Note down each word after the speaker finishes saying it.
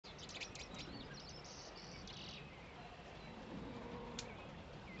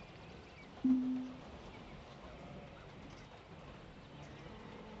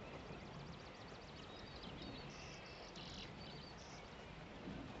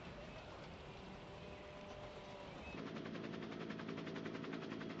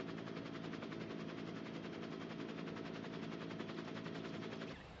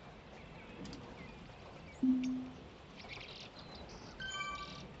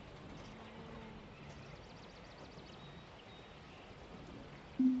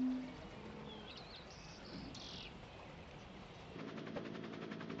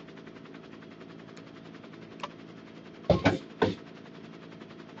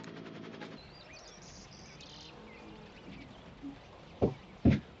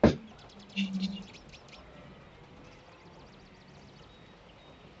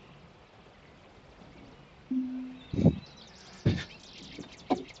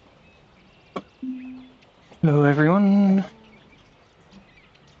Hello everyone.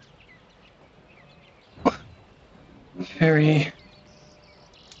 Very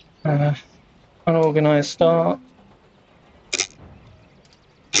unorganized start.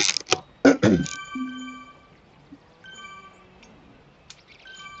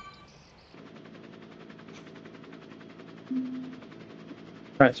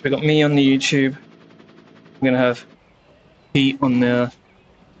 Right, so we got me on the YouTube. I'm gonna have Pete on the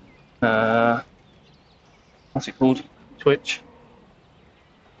what's it called? Twitch.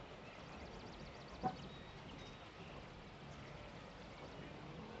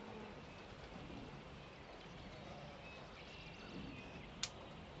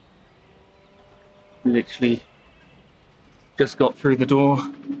 Literally just got through the door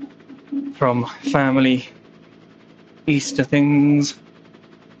from family Easter things.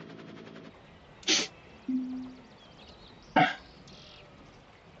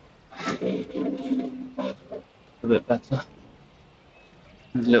 A bit better.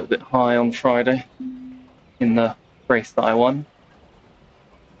 I was a little bit high on Friday in the race that I won.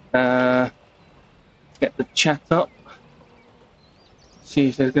 Get the chat up. See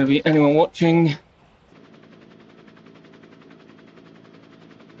if there's going to be anyone watching.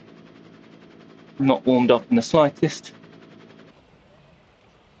 Not warmed up in the slightest.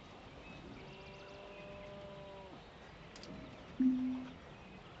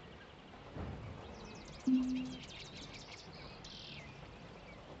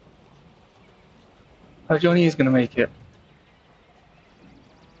 Oh, Jonny is going to make it.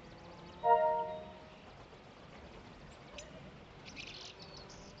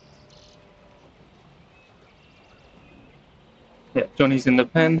 Yeah, Jonny's in the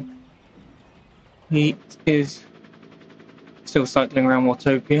pen. He is still cycling around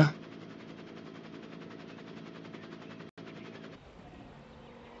Watopia.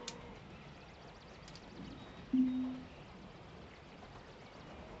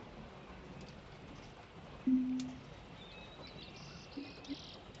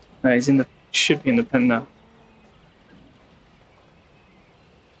 He's in the should be in the pen now.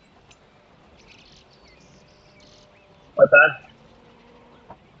 Hi, Ben.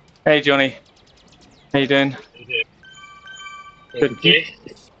 Hey, Jonny. How you doing? How you doing? Good.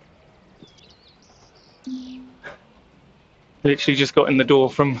 Literally just got in the door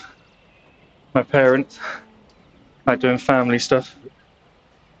from my parents. Like doing family stuff.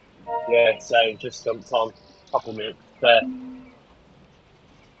 Yeah, same. Just jumped on a couple minutes there.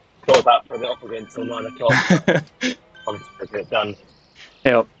 Thought about putting it off again until 9 o'clock. I'm just getting it done.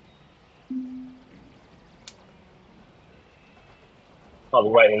 Yep. I'll be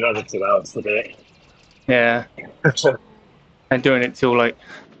waiting another 2 hours to do it. Yeah. And doing it till like,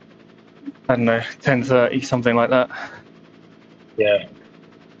 I don't know, 10:30, something like that. Yeah.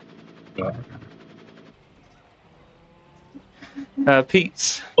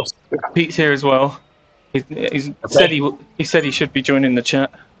 Pete's here as well. He said he should be joining the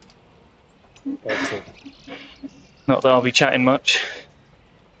chat. Excellent. Not that I'll be chatting much.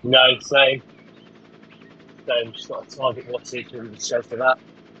 No, same. Same. Just got a target wattage and just go for that.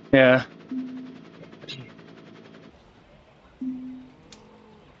 Yeah.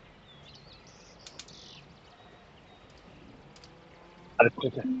 Had a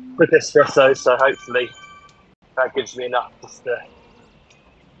quick espresso, so hopefully that gives me enough just to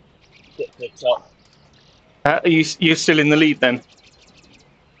get to the top. You're still in the lead then?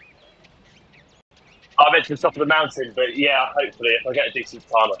 I'm at the top of the mountain, but yeah, hopefully if I get a decent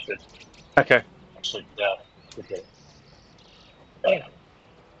time, I should. Okay. I should get it.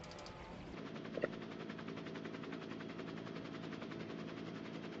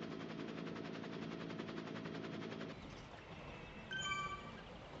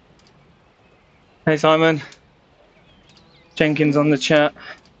 Hey, Simon. Jenkins on the chat.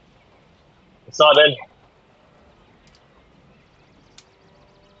 Simon.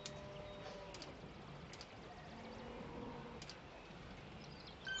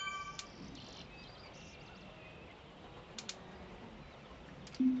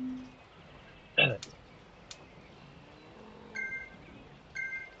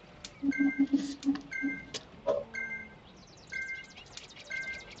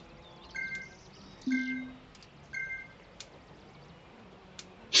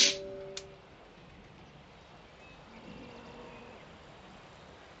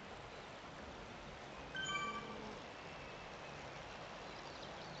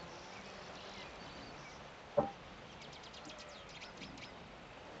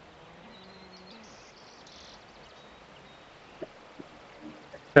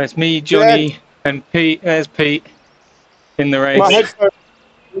 So it's me, Jonny, and Pete. There's Pete in the race. My headphones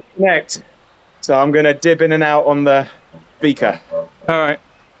connect. So I'm going to dip in and out on the speaker. All right.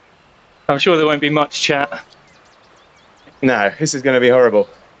 I'm sure there won't be much chat. No, this is going to be horrible.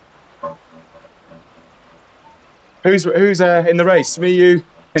 Who's in the race? Me, you,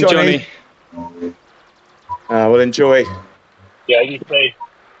 And Johnny. We'll enjoy. Yeah, you play.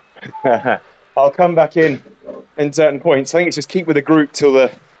 I'll come back in certain points. I think it's just keep with the group till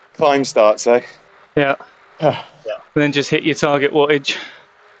the climb starts. So. Yeah. Yeah. Then just hit your target wattage.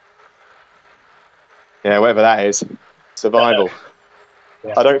 Yeah, whatever that is. Survival.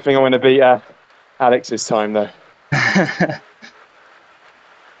 Yeah. I don't think I'm going to beat Alex's time though.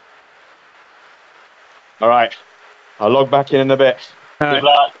 All right. I'll log back in a bit. All right. Good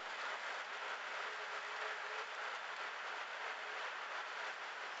luck.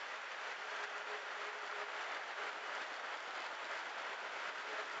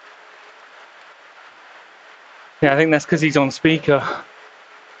 Yeah, I think that's because he's on speaker,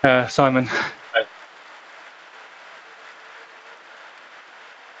 Simon.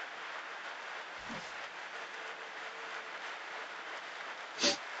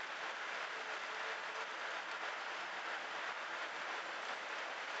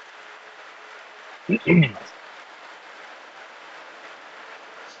 Okay.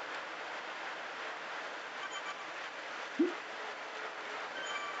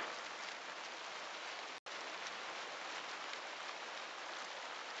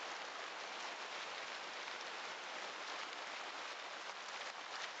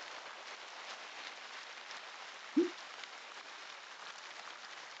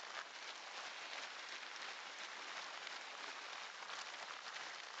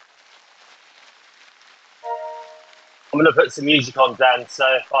 I'm going to put some music on, Dan, so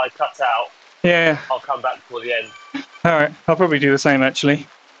if I cut out, Yeah. I'll come back before the end. All right. I'll probably do the same, actually.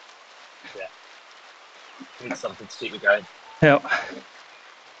 Yeah. Need something to keep me going. Yeah.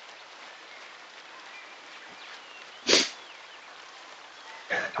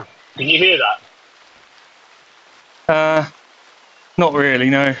 Can you hear that? Not really,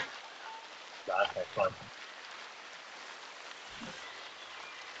 no. No, okay, fine.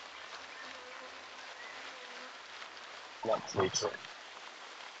 Not to reach it.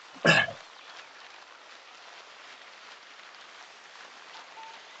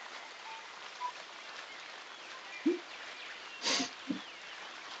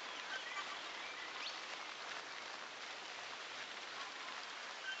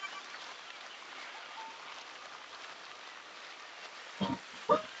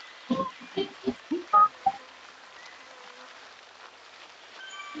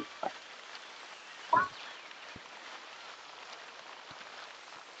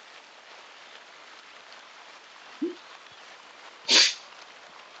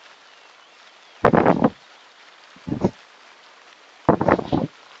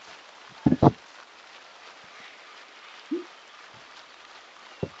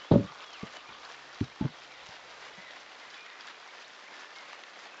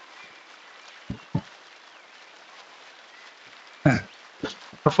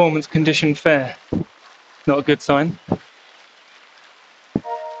 Performance condition fair. Not a good sign.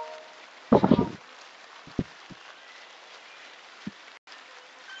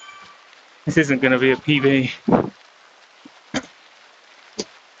 This isn't going to be a PB.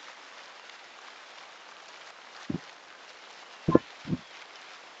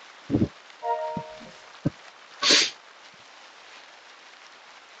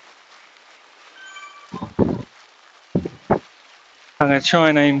 I'm going to try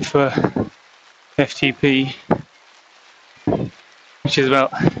and aim for FTP, which is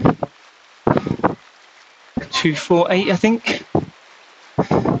about 248, I think.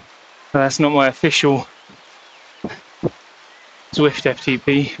 That's not my official Zwift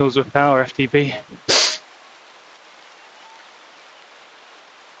FTP, or Zwift Power FTP.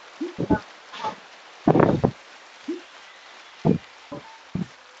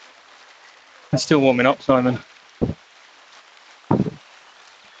 I'm still warming up, Simon.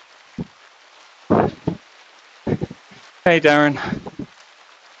 Hey, Darren.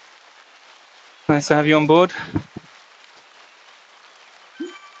 Nice to have you on board.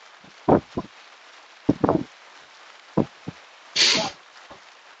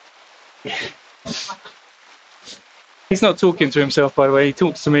 He's not talking to himself, by the way. He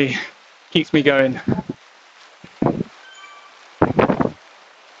talks to me, keeps me going.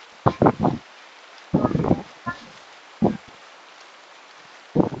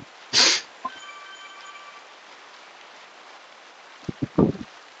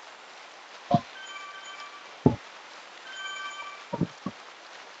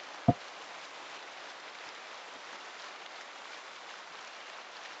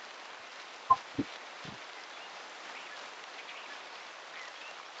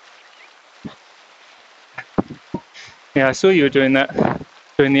 Yeah, I saw you were doing that,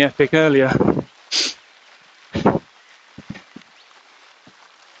 doing the epic earlier.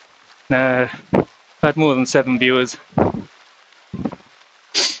 No, I had more than 7 viewers.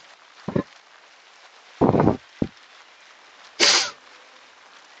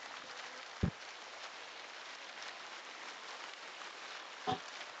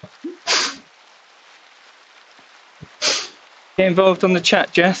 Get involved on the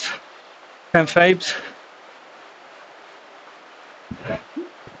chat, Jess and Fabes.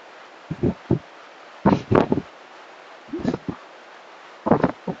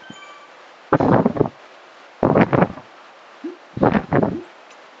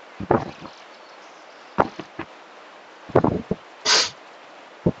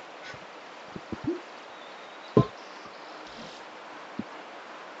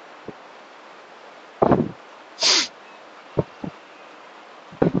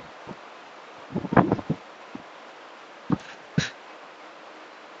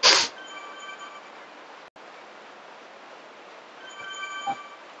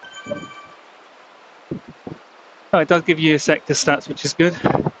 Oh, it does give you your sector stats, which is good.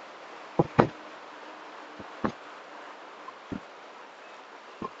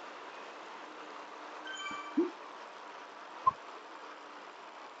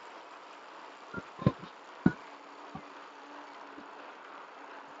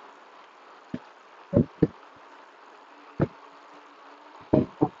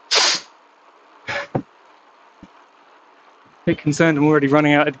 Bit concerned I'm already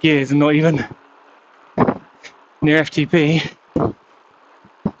running out of gears and not even near FTP.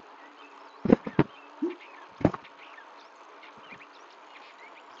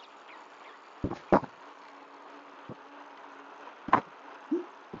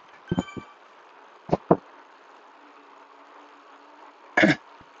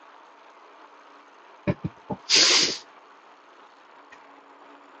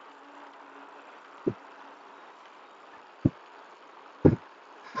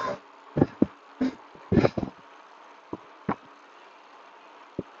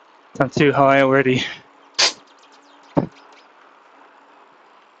 I'm too high already.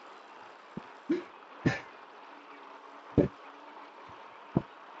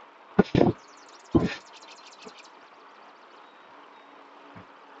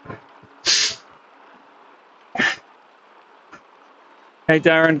 Hey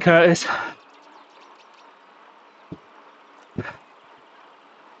Darren, Curtis.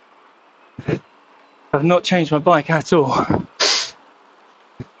 I've not changed my bike at all, as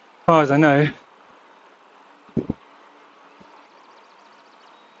far as I know.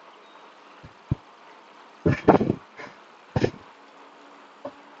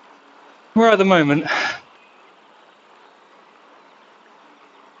 Right at the moment.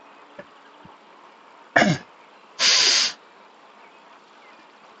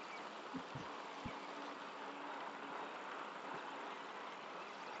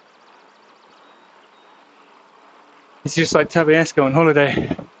 It's just like Tabiesco on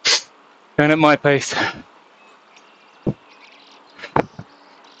holiday, going at my pace.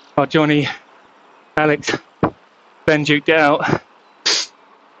 Oh, Jonny, Alex, Ben duked it out,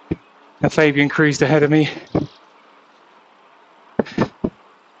 and Fabian cruised ahead of me.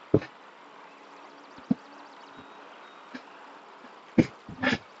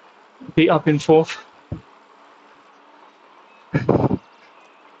 Beat up in 4th.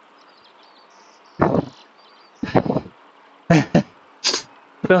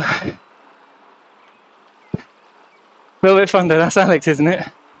 A little bit fun though, that's Alex, isn't it?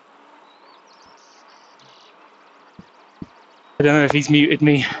 I don't know if he's muted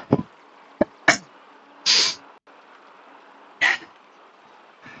me.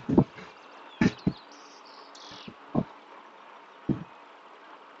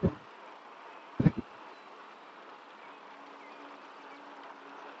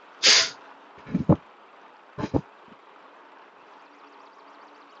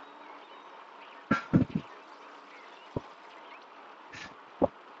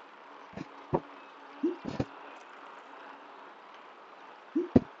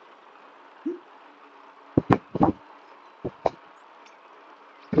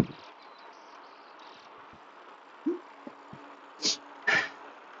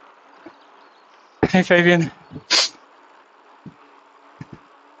 Hey Fabian.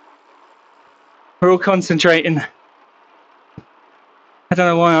 We're all concentrating. I don't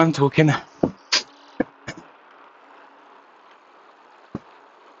know why I'm talking.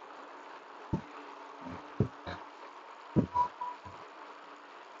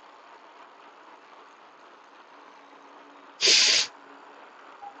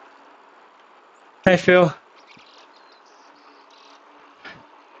 Hey Phil.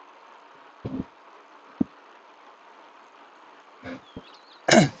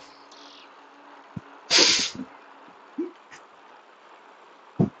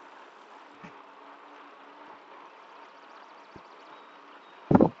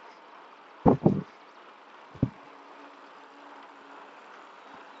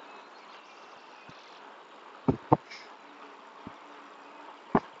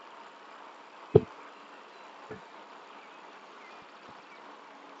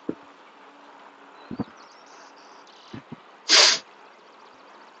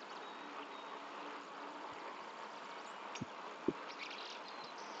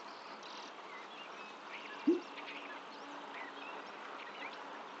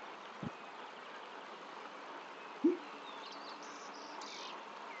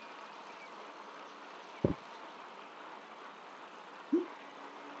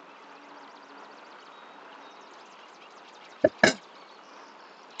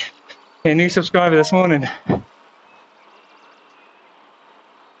 Yeah, new subscriber this morning.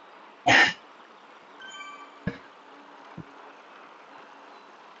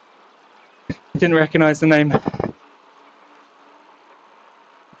 Didn't recognise the name.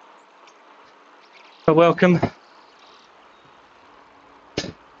 But welcome.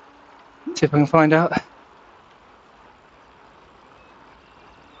 See if I can find out.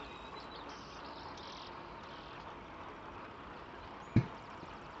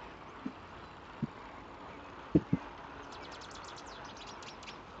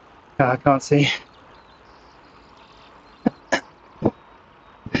 Oh, I can't see.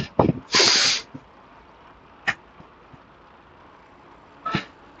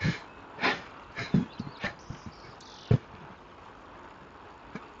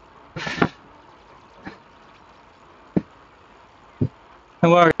 No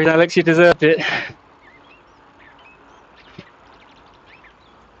worries, Alex, you deserved it.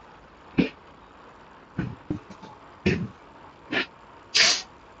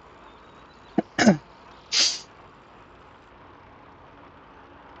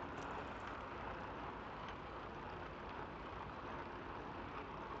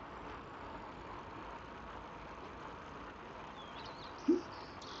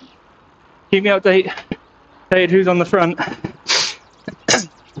 Keep me updated who's on the front.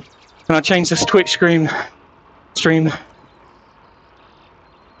 And I'll change this Twitch stream.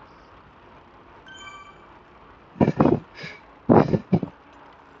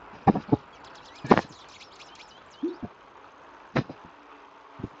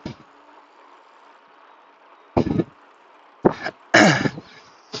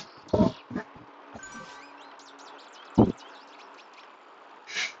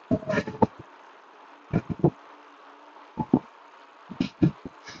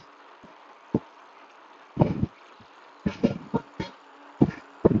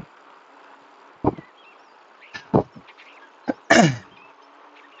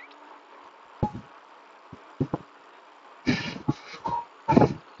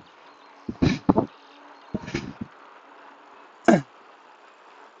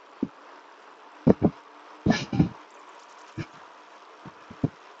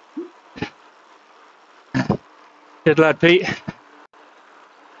 Good lad, Pete.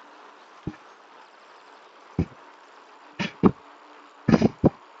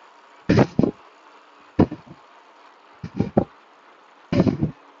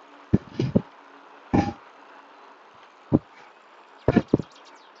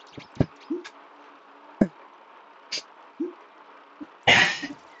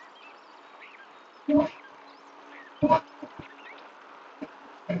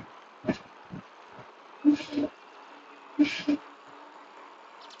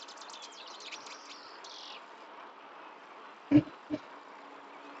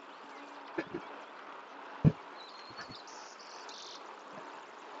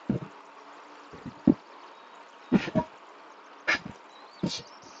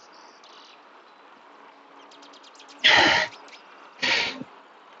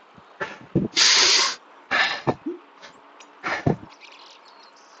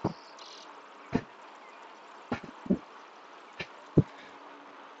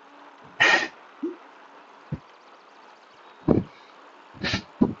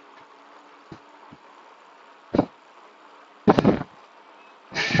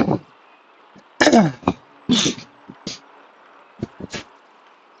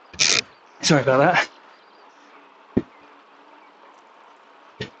 Sorry about that.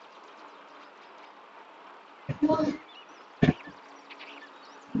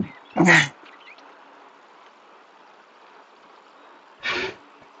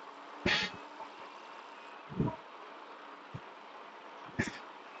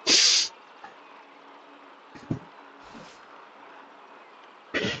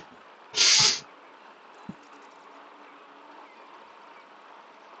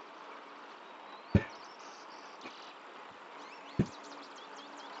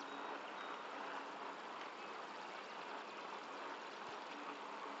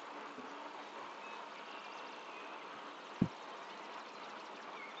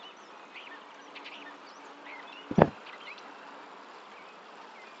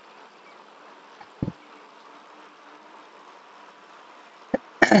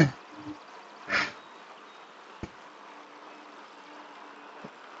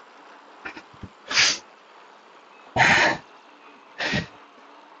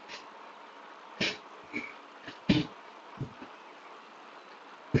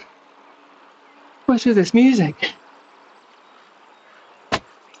 What's with this music?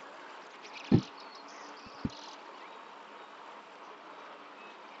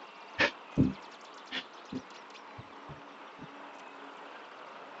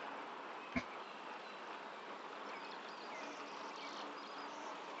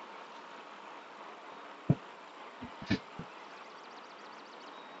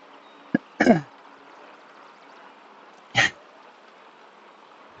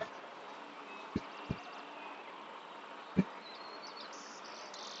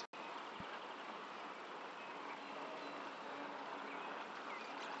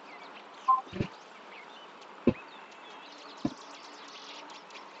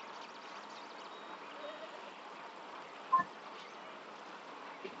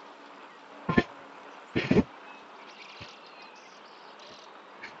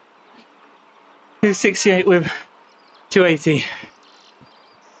 do 68 with 280.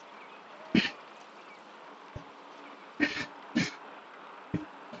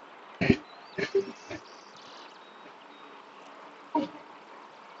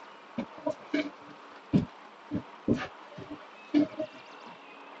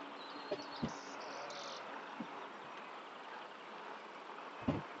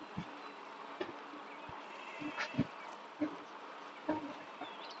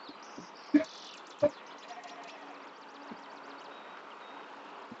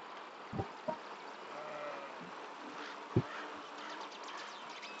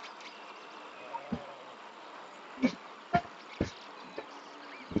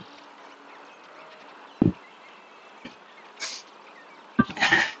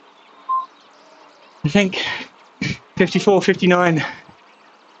 I think 54, 59.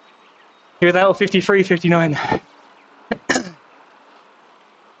 Either that or 53, 59.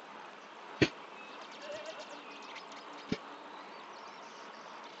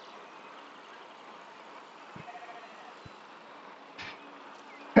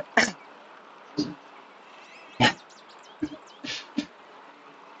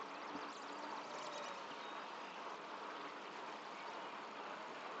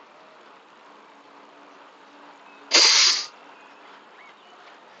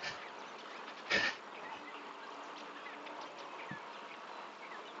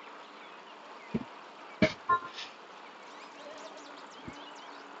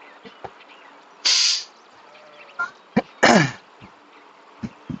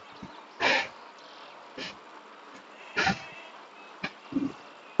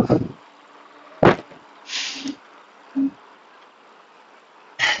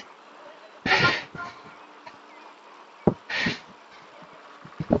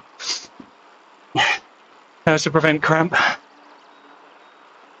 That was to prevent cramp.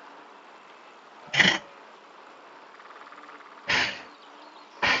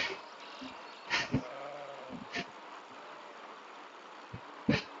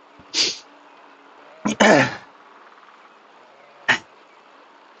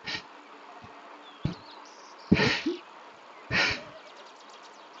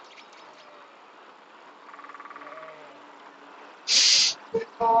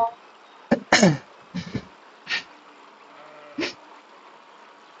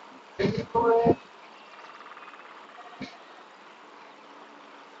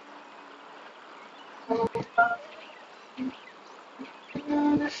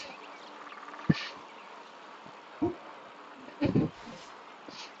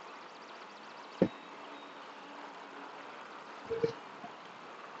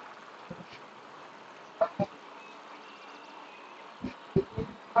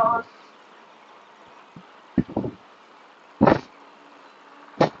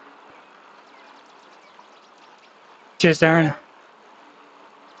 Cheers, Darren.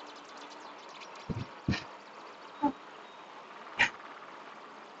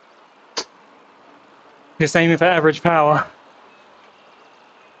 Just aiming for average power.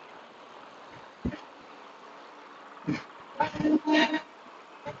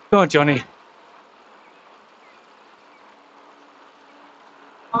 Go on, Johnny.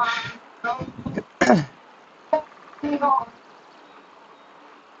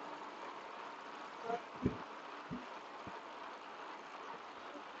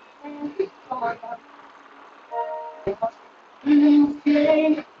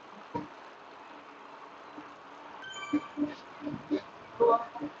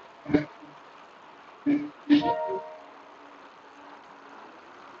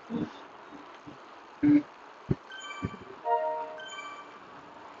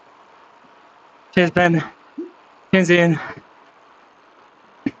 Cheers, Ben. Cheers, Ian.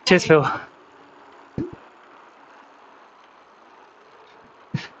 Cheers, Phil.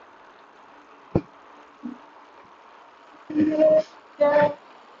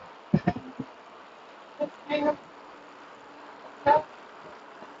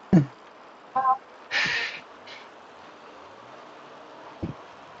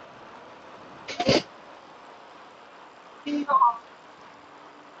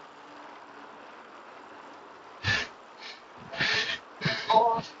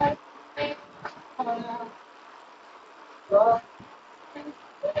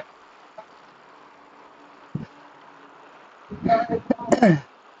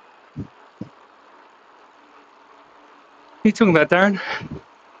 What are you talking about, Darren?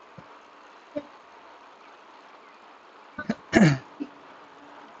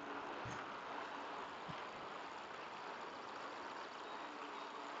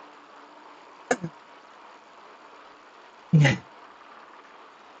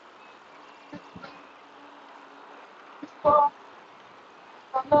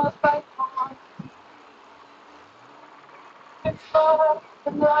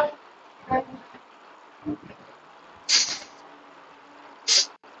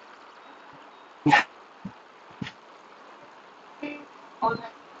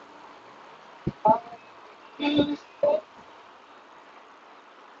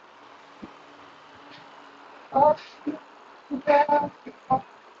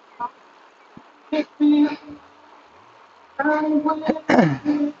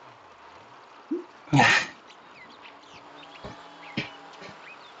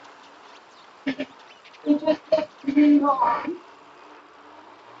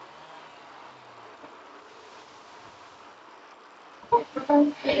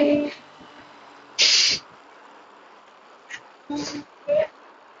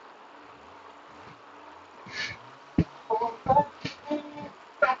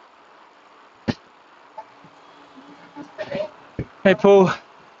 Hey, Paul.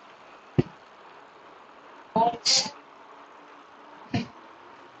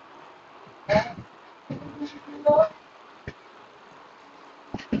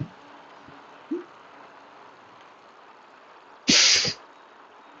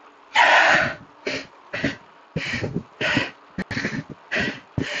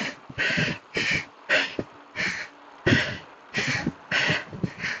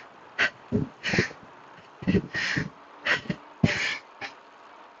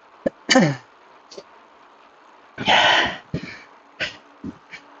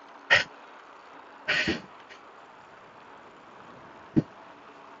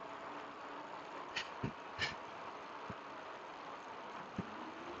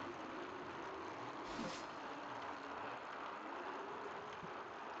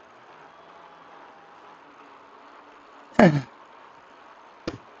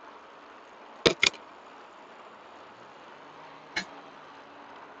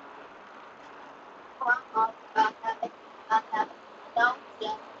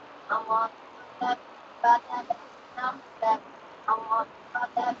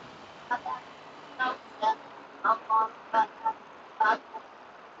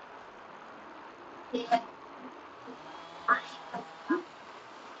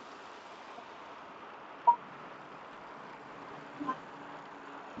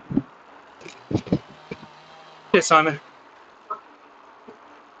 Yes, Simon.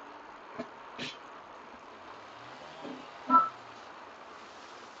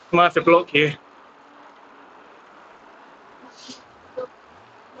 I might have to block you.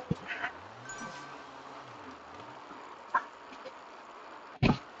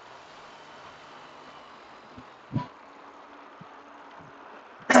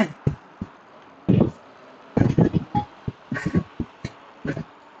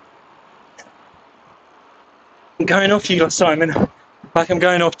 I'm going off you, Simon, like I'm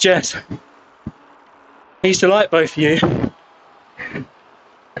going off Jess. I used to like both of you.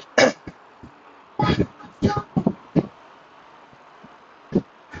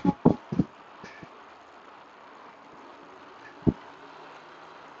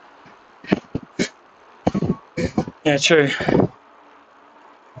 Yeah, true.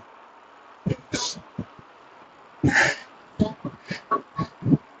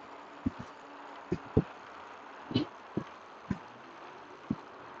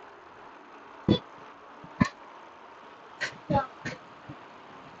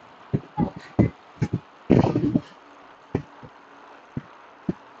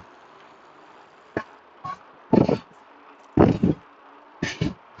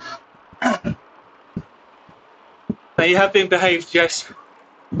 No, you have been behaved, Jess.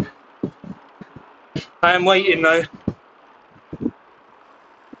 I am waiting though.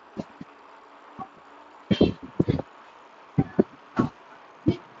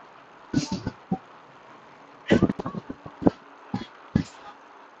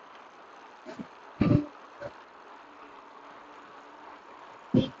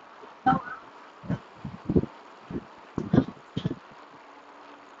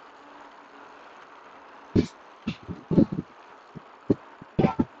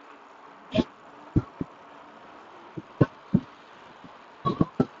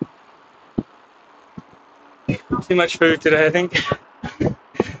 Too much food today, I think.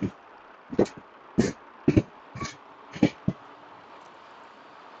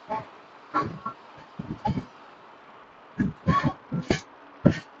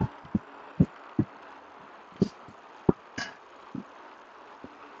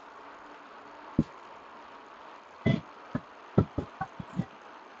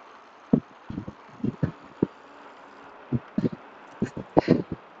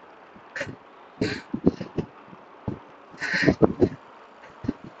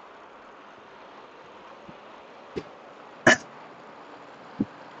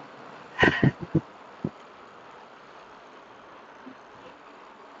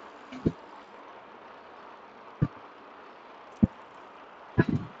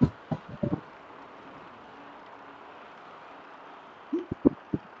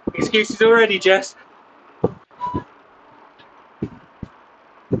 excuses already, Jess.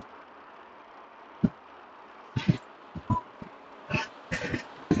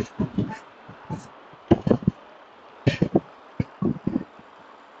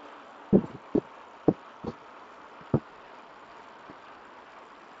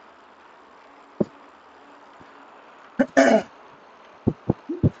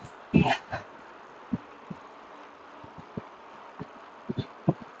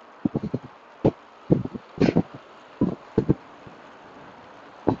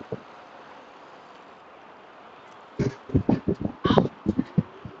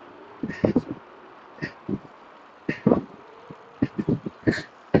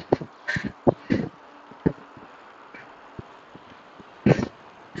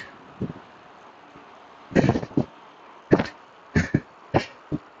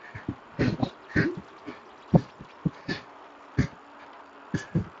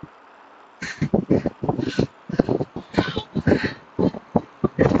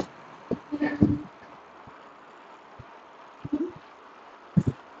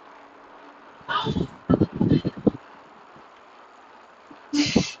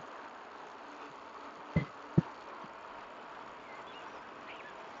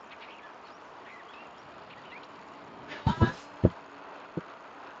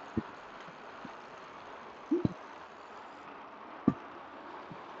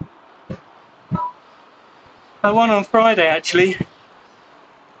 I won on Friday, actually.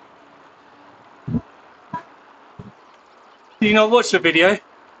 Did you not watch the video?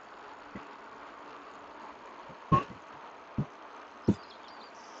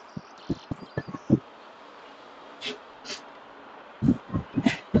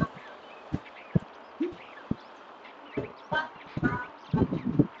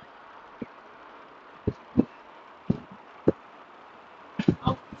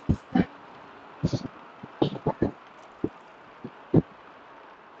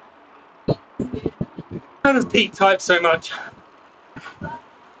 How does Pete type so much?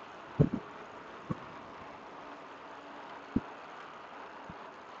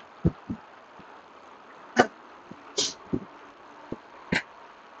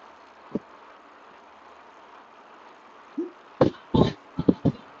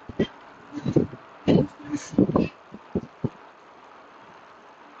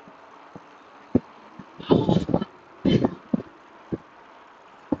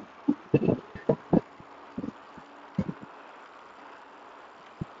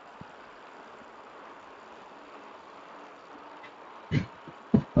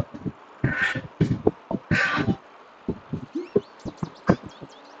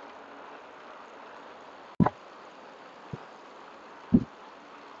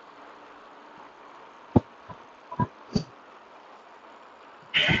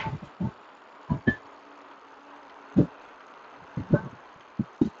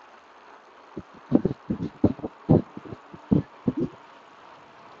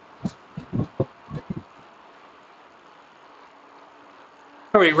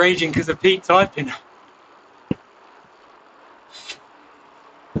 Probably raging because of Pete typing.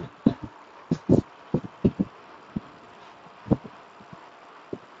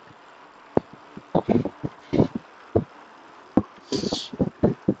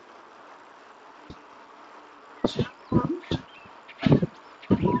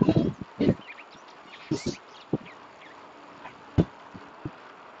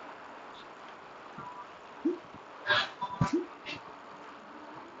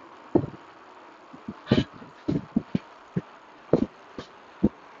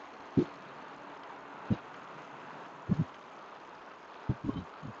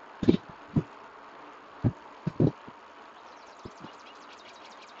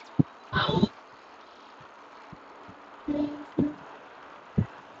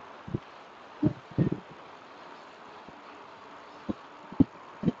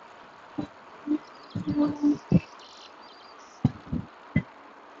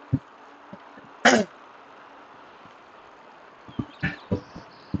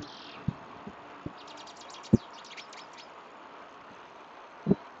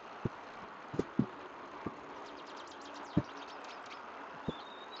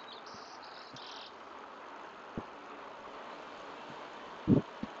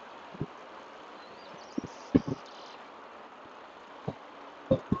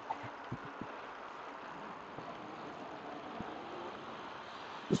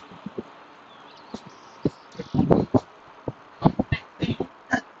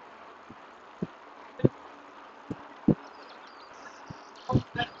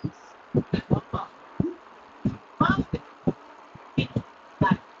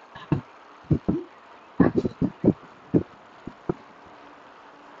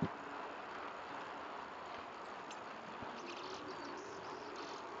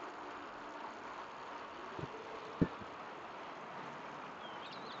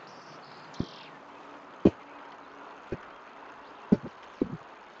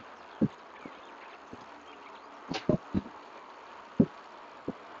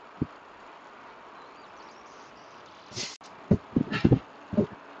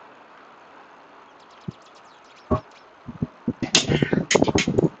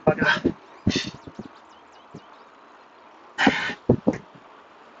 bugger.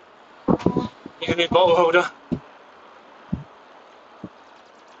 You need a bottle holder.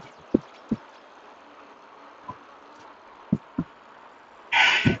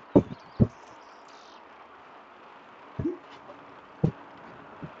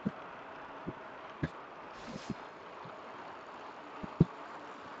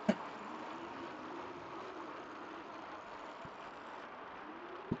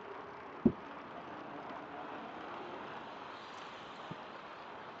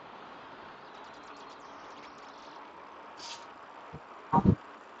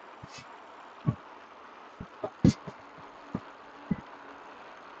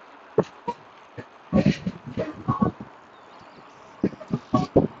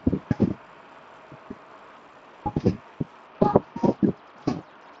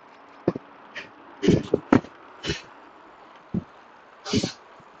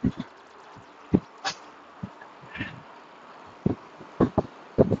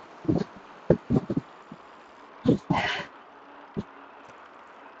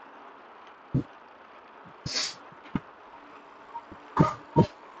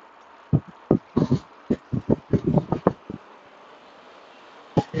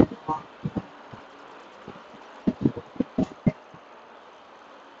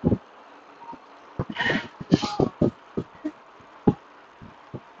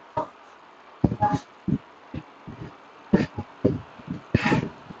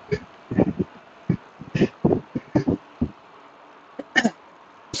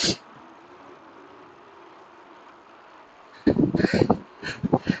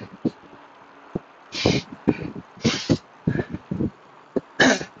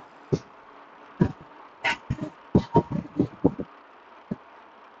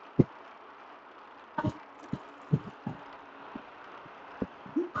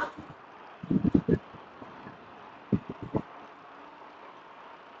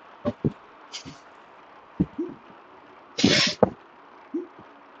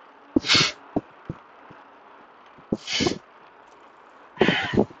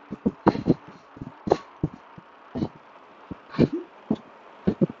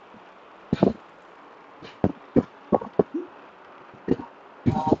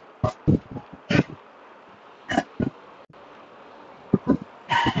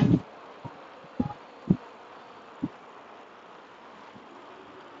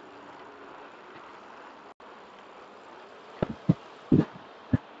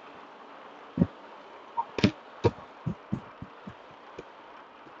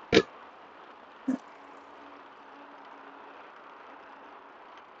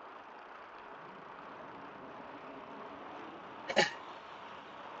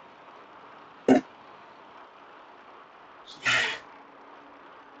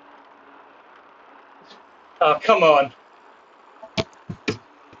 Oh, come on.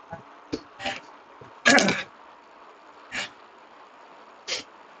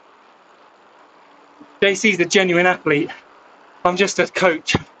 JC's a genuine athlete. I'm just a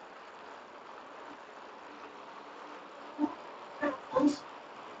coach.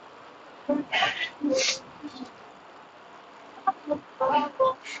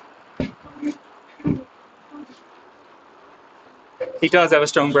 He does have a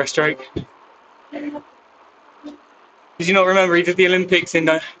strong breaststroke. Did you not remember he did the Olympics in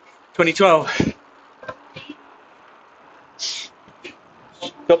 2012?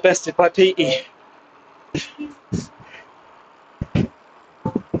 Got bested by Petey.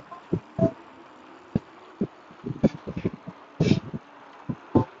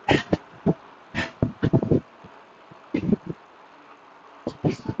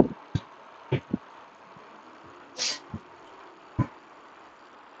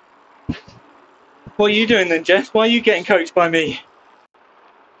 What are you doing then, Jess? Why are you getting coached by me?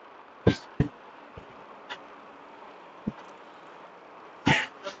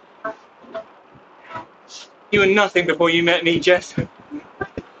 You were nothing before you met me, Jess.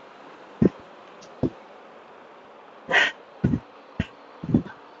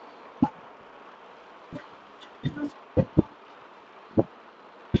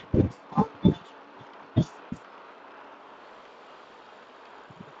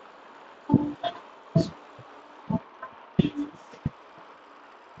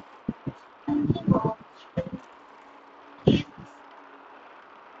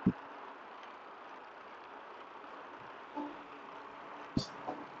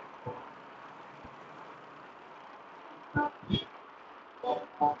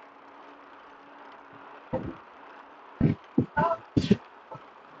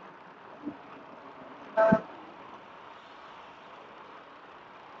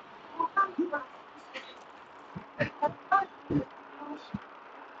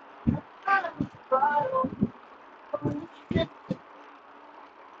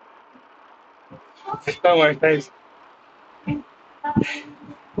 Don't worry, Faves.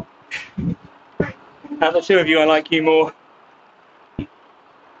 Out of the two of you, I like you more.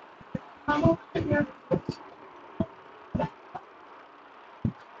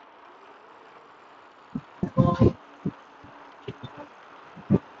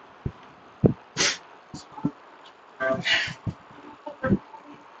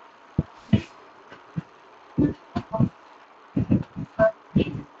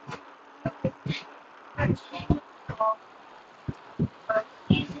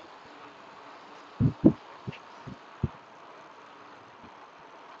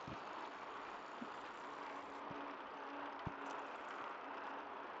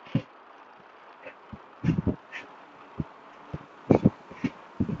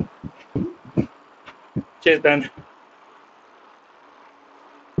 Cheers, Ben.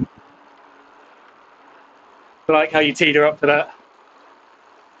 I like how you teed her up for that.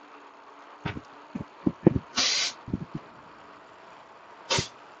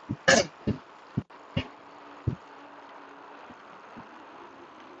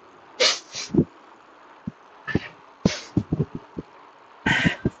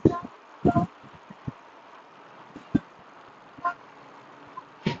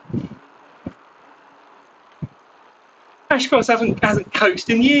 Ashcross hasn't coached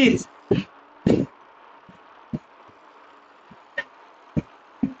in years.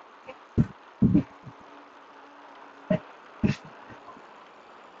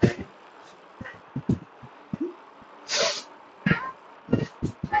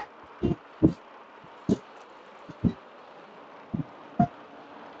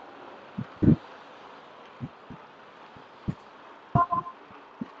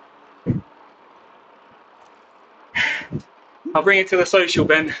 I'll bring it to the social,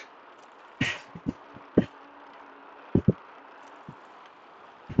 Ben.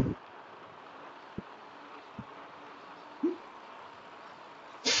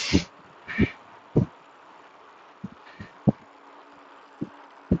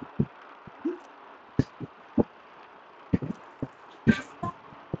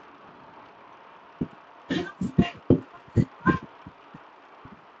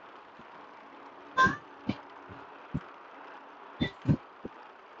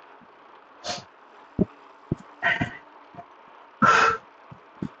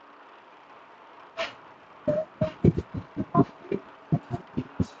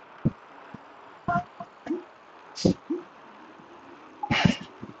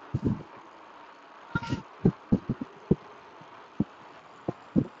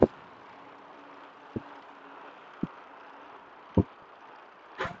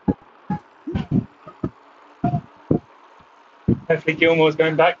 Hopefully Gilmore's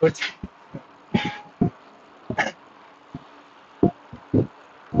going backwards.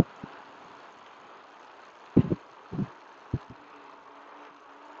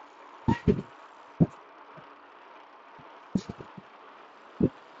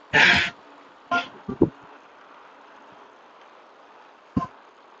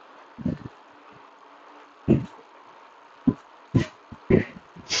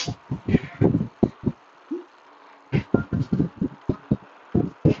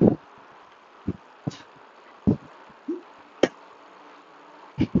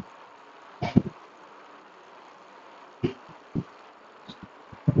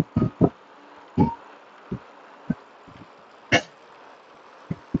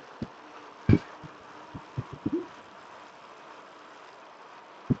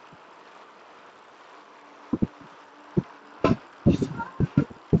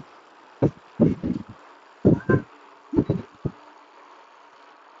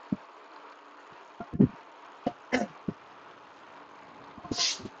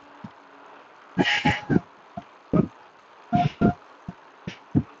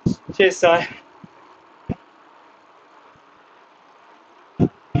 Cheers, Si.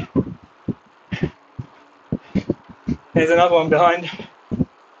 There's another one behind.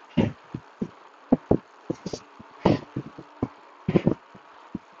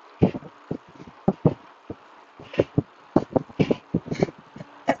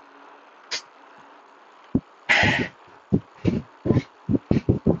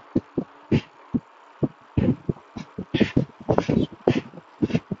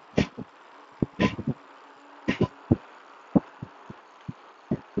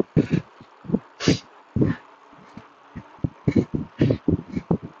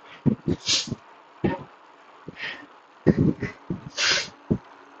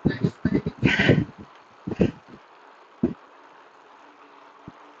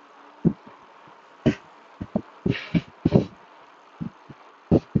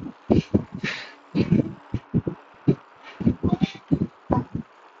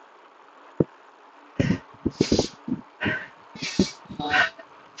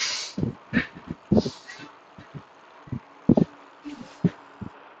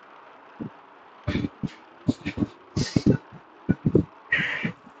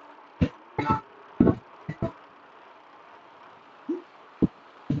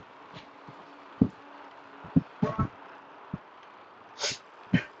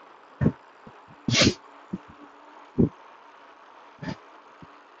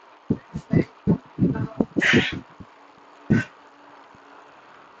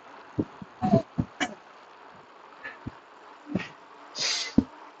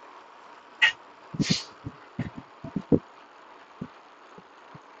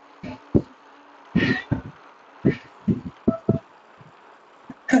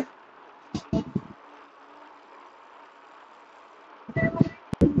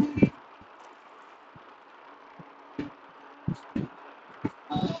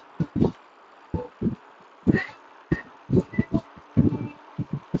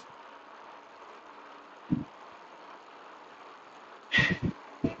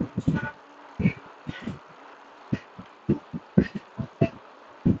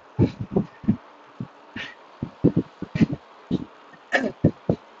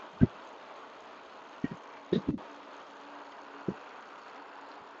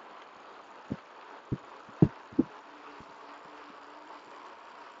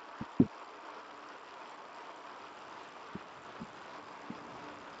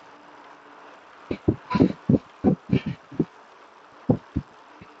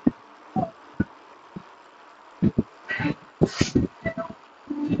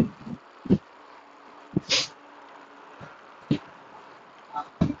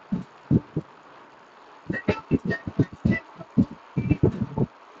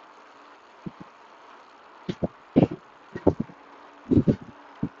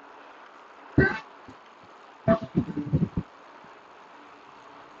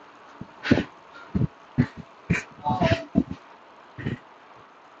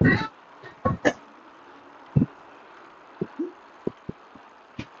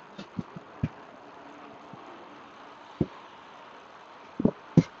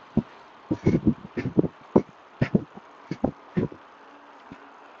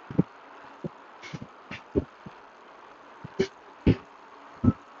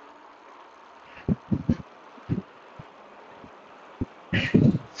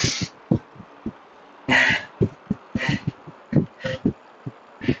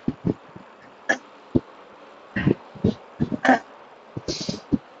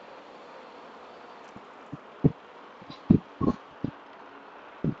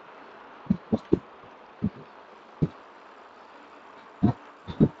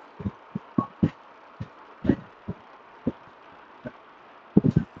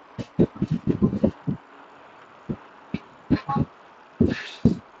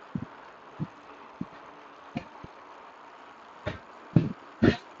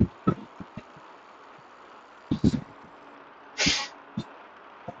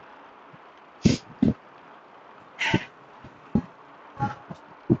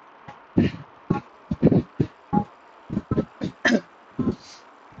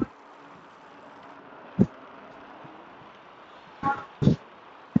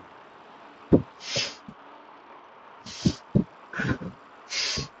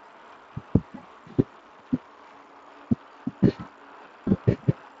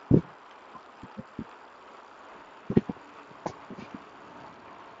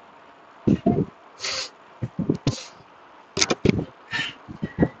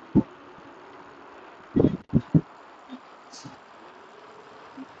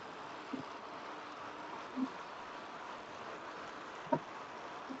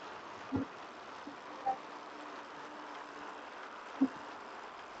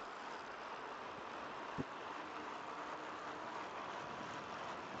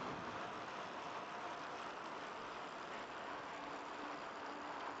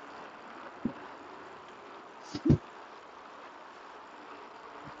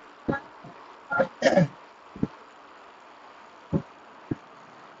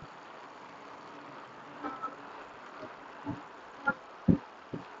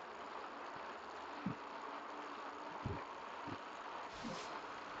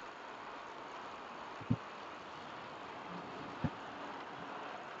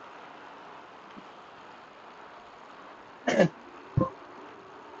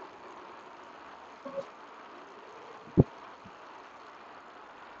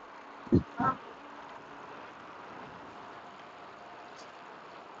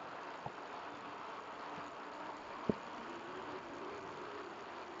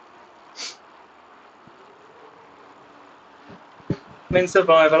 I'm in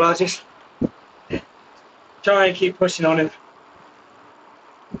survival. I'll just try and keep pushing on him.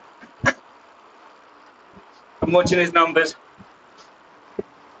 I'm watching his numbers.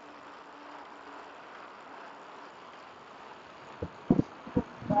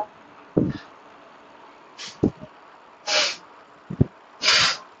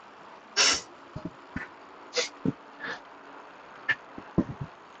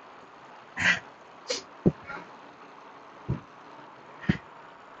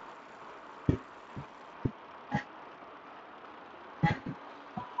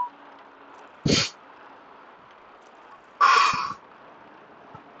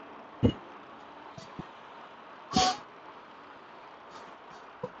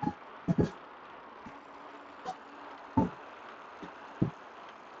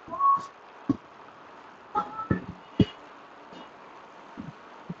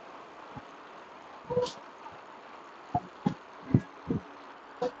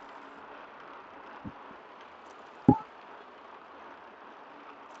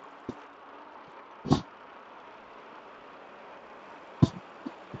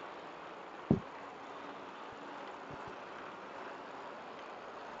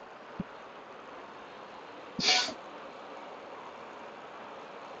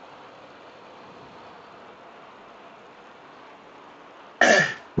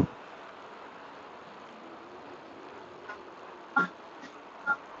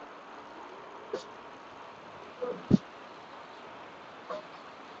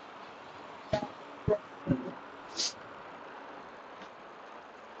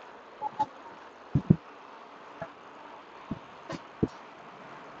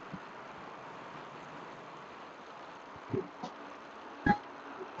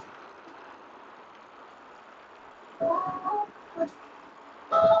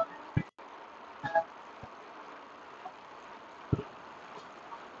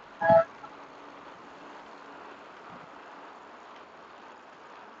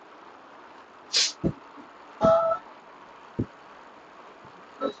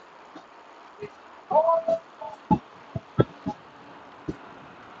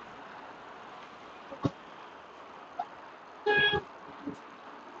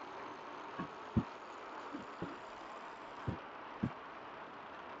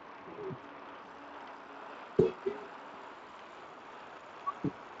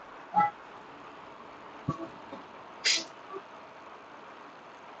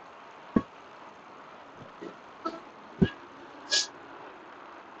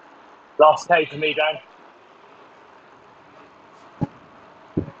 Last K for me, Dan.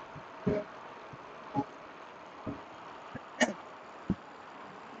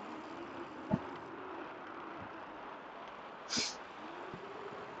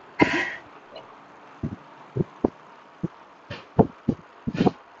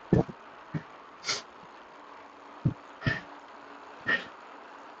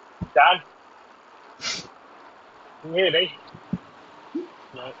 Dan? Can you hear me?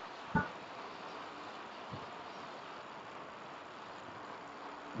 No.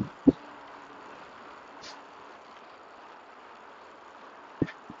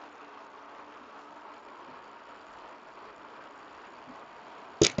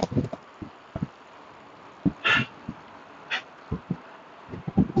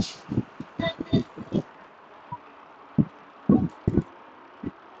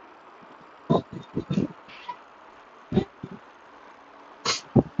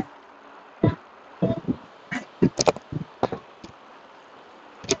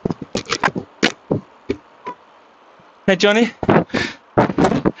 Hey, Johnny.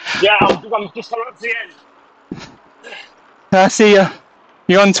 Yeah, I'm just coming up to the end. I see you.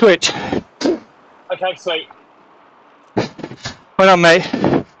 You're on Twitch. Okay, sweet. Well done, mate.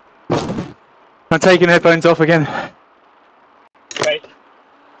 I'm taking headphones off again. Okay.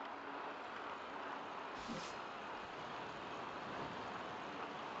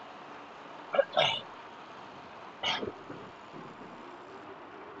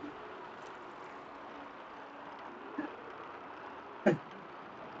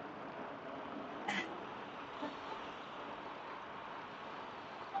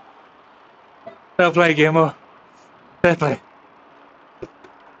 Fair play, Gilmore. Fair play.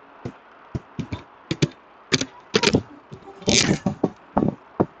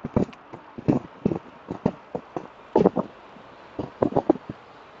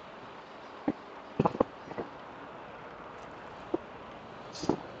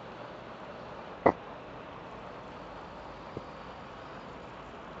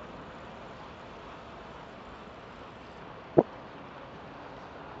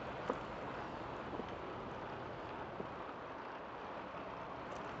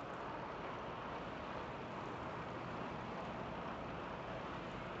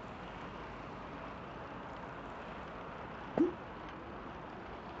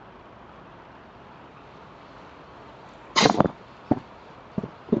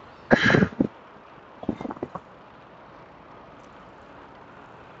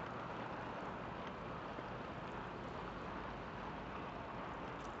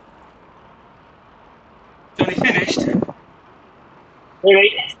 Johnny finished?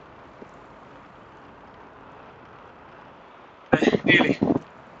 Really? Nearly.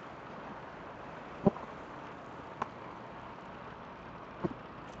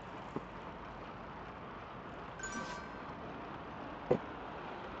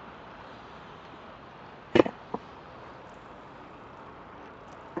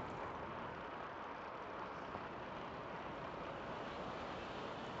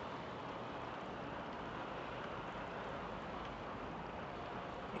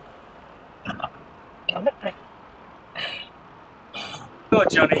 Go on,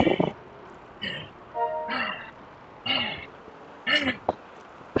 Johnny.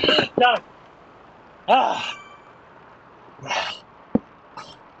 No. Ah.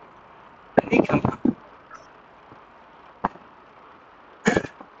 He come.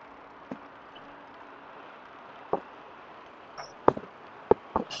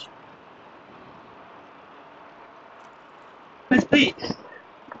 Where's Pete?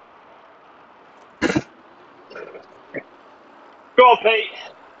 Go on, Pete.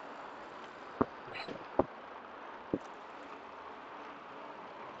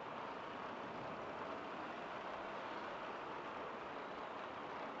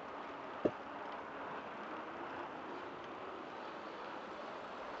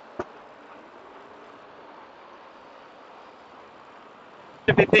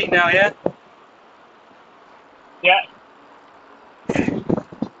 Should be Pete now, yeah? Yeah.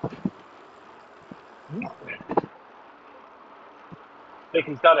 I think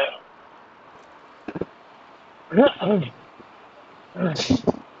he's done it.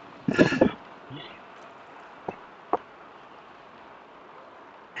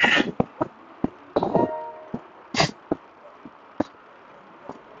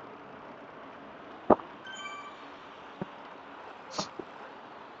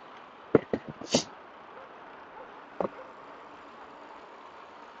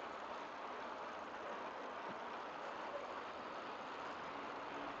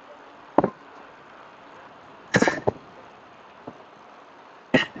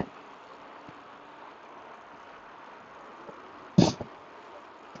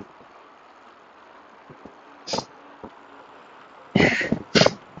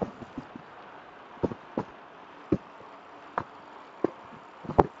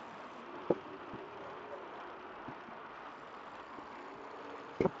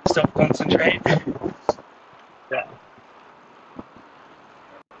 Stop concentrating. Yeah.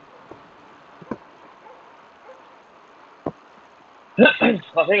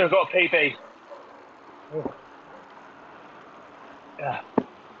 I think I've got a PB. Yeah.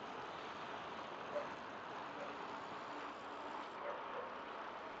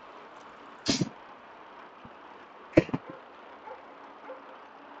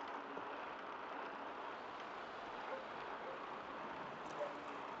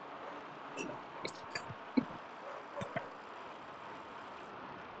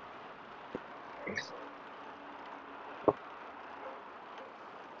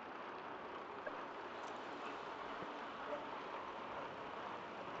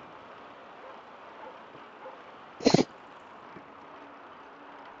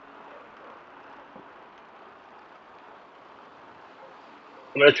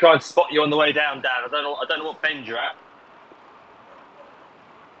 I'm going to try and spot you on the way down, Dan. I don't know what bend you're at.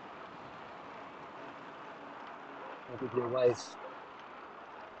 I'll give you a wave.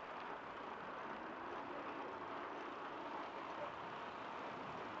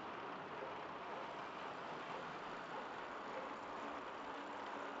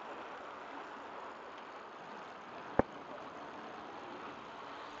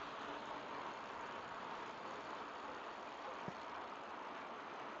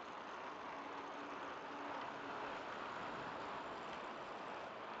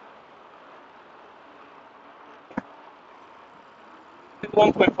 With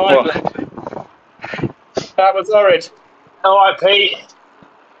 1.5 What? left. That was horrid. All right, Pete.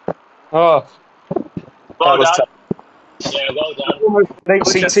 Oh, Well that was done. tough. Yeah, well done. Almost an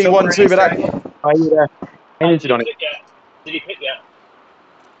HCT 1-2, but that I injured on it. Pick yet? Did he pick yet?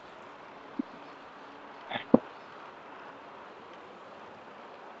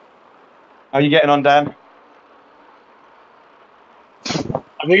 How are you getting on, Dan?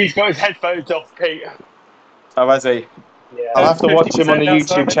 I think he's got his headphones off, Pete. Oh, has he? Yeah. I'll have to watch him on the 50% now, YouTube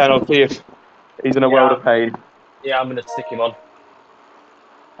Simon. channel, see if he's in a world of pain. Yeah, I'm going to stick him on.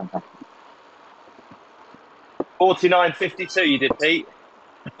 49.52 you did, Pete.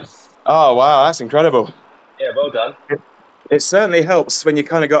 Oh, wow, that's incredible. Yeah, well done. It certainly helps when you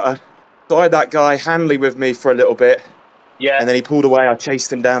kind of got a... So I had that guy Hanley with me for a little bit, Yeah, and then he pulled away, I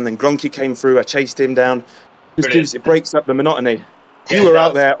chased him down, then Gronky came through, I chased him down. brilliant. It breaks up the monotony. Yeah, You it were out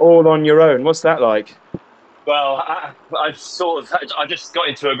does. there all on your own. What's that like? Well, I just got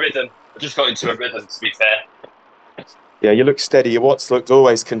into a rhythm. To be fair. Yeah, you look steady. Your watts looked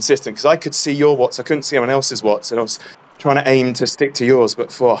always consistent, because I could see your watts. I couldn't see anyone else's watts, and I was trying to aim to stick to yours, but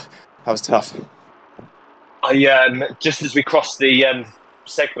that was tough. I just as we crossed the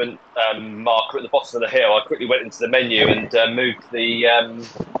segment marker at the bottom of the hill, I quickly went into the menu and moved the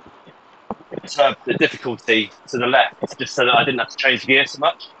difficulty to the left, just so that I didn't have to change gear so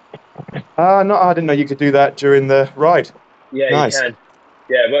much. No, I didn't know you could do that during the ride. Yeah, Nice. you can.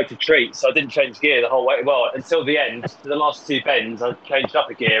 Yeah, it worked a treat. So I didn't change gear the whole way. Well, until the end, for the last two bends, I changed up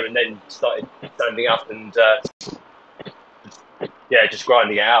a gear and then started standing up and just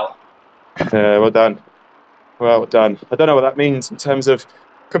grinding it out. Well done. Well done. I don't know what that means in terms of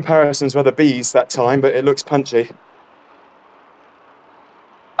comparisons with the bees that time, but it looks punchy.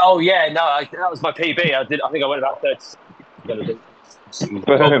 Oh yeah, no, that was my PB. I think I went about 30.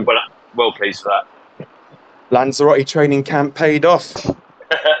 Well pleased for Lanzarote training camp paid off.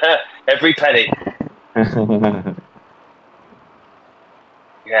 that. Every penny.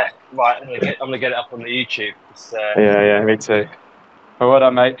 Yeah, right. I'm gonna get it up on the YouTube. Yeah, me too. Well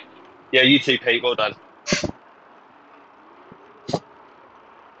done, mate. Yeah, you too, Pete. Well done.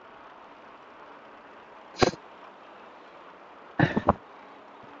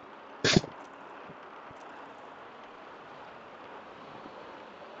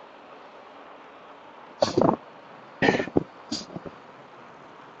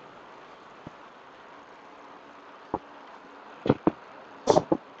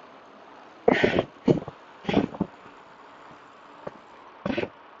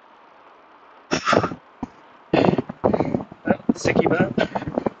 sticky bit.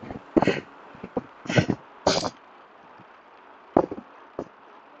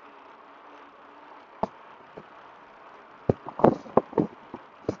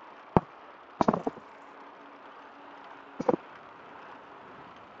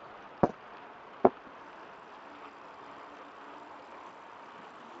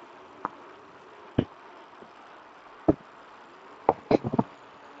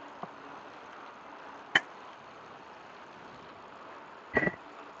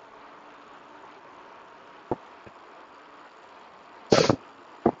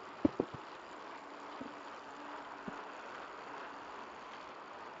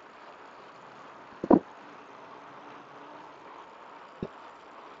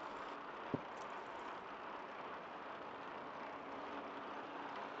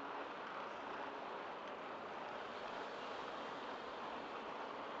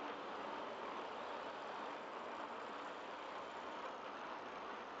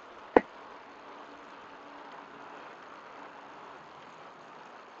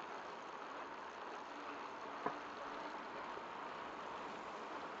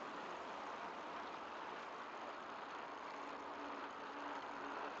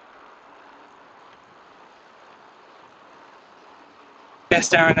 Yes,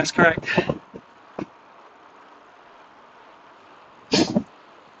 Darren, that's correct.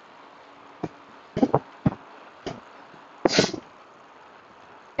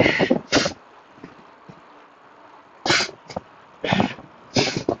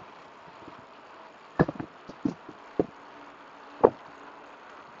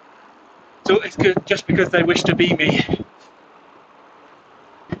 So it's good just because they wish to be me.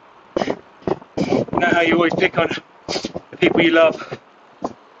 You know how you always pick on the people you love.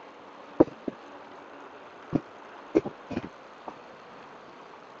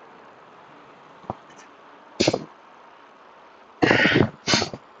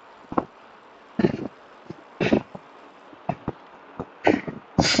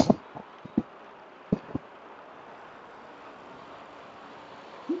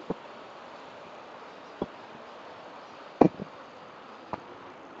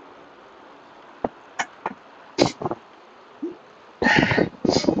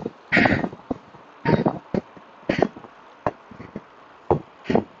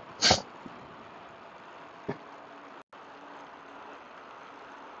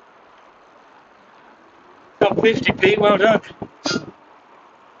 Top 50, Pete, well done.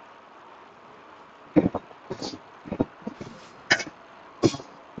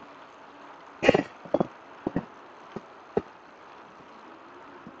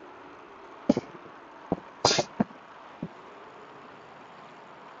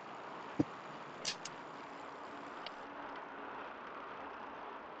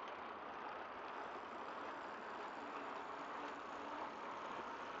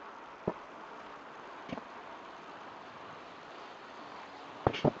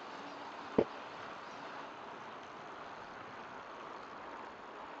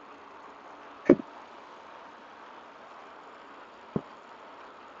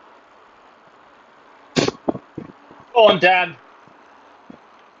 Go on, Dan.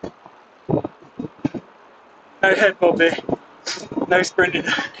 No head bob there. No sprinting.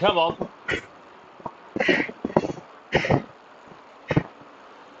 Come on.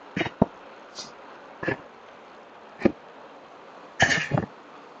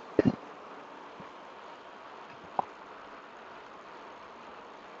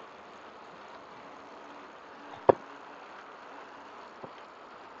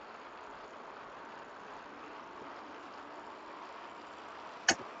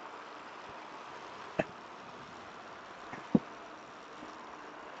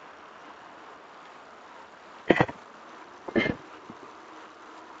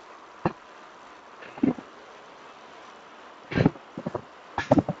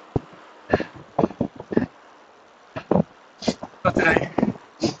 Not today.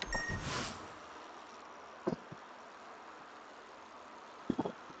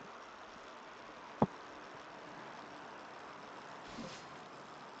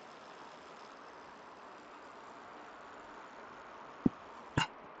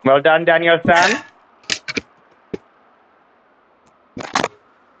 Well done, Daniel-san.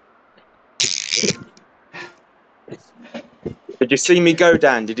 Did you see me go,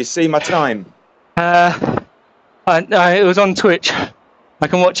 Dan? Did you see my time? It was on Twitch. I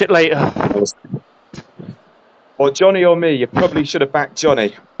can watch it later. Or Johnny or me? You probably should have backed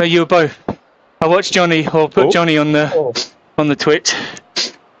Johnny. No, you were both. I watched Johnny, or put Johnny on the Twitch,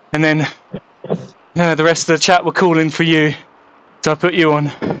 and then the rest of the chat were calling for you, so I put you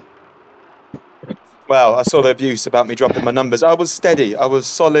on. well, I saw the abuse about me dropping my numbers. I was steady, I was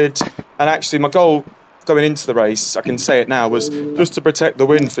solid, and actually my goal going into the race, I can say it now, was just to protect the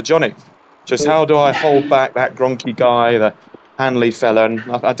win for Jonny. Just how do I hold back that gronky guy, the Hanley fella, and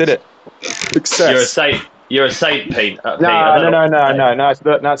I did it. Success. You're a saint, Pete. No,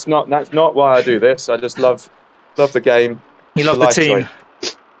 that's not why I do this. I just love the game. You love the team.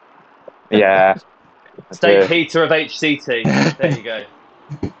 Choice. Yeah. State Peter of HCT. There you go.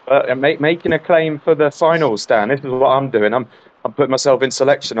 Making a claim for the finals, Dan. This is what I'm doing. I'm putting myself in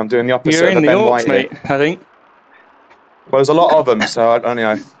selection. I'm doing the opposite You're of in the the Ben Orcs, White. mate, I think. Well, there's a lot of them, so I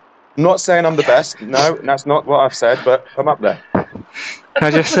know. I'm not saying I'm the best. No, that's not what I've said, but I'm up there. Can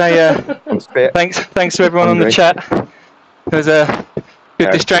I just say thanks to everyone on the chat. It was a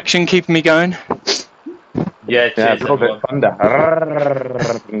good distraction keeping me going. Yeah, a little bit thunder.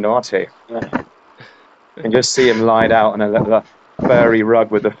 Naughty. You can just see him lied out on a little furry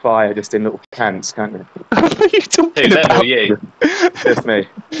rug with the fire just in little cans, can't you? What are you talking about? You? Just me.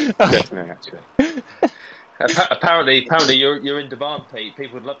 Just me, actually. Apparently, you're in demand, Pete.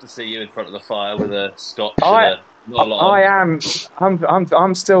 People would love to see you in front of the fire with a scotch. I'm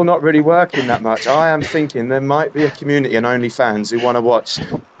still not really working that much. I am thinking there might be a community on OnlyFans who want to watch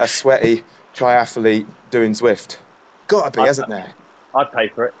a sweaty triathlete doing Zwift. Gotta be, hasn't there? I'd pay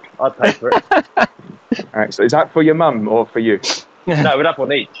for it. All right, so is that for your mum or for you? No, we'd have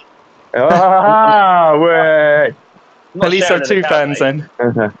one each. Ah, way. At least have 2 fans then.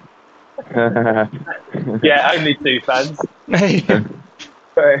 Yeah, only 2 fans.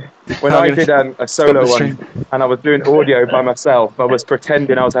 When I did a solo one and I was doing audio by myself, I was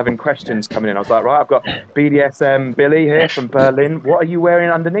pretending I was having questions coming in. I was like, right, I've got BDSM Billy here from Berlin. What are you wearing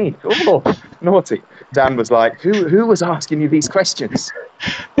underneath? Oh, naughty. Dan was like, who was asking you these questions?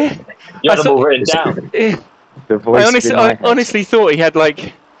 You had them all written down. The voice I honestly thought he had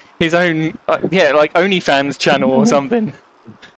like his own, like OnlyFans channel or something.